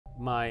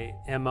my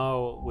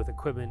MO with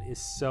equipment is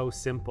so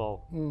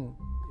simple.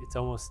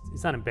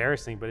 It's not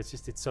embarrassing, but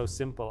it's so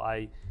simple.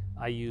 I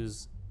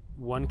use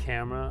one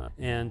camera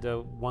and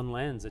one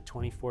lens, a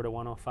 24 to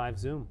 105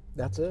 zoom.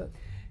 That's it.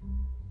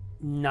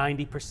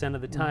 90%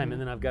 of the time.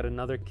 And then I've got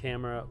another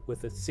camera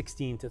with a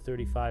 16 to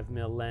 35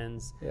 mil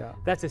lens. Yeah.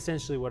 That's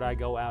essentially what I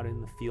go out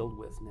in the field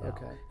with now.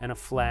 Okay. And a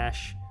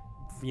flash,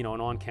 an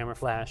on-camera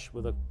flash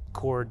with a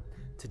cord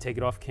to take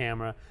it off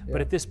camera. Yeah.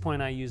 But at this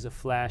point I use a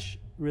flash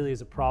really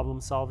as a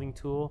problem-solving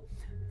tool.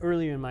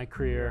 Earlier in my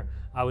career,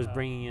 I was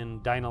bringing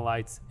in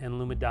Dynalights and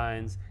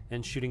Lumidynes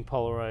and shooting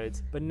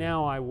Polaroids. But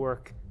now I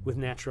work with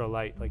natural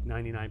light like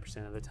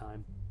 99% of the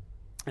time.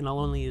 And I'll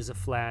only use a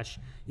flash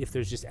if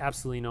there's just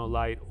absolutely no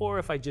light,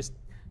 or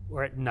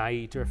or at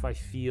night, or if I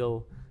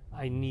feel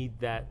I need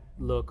that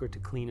look or to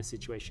clean a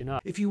situation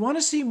up. If you want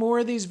to see more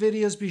of these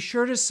videos, be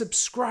sure to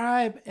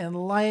subscribe and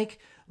like,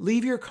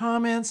 leave your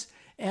comments,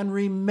 and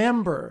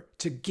remember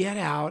to get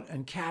out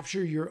and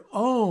capture your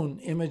own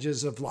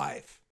images of life.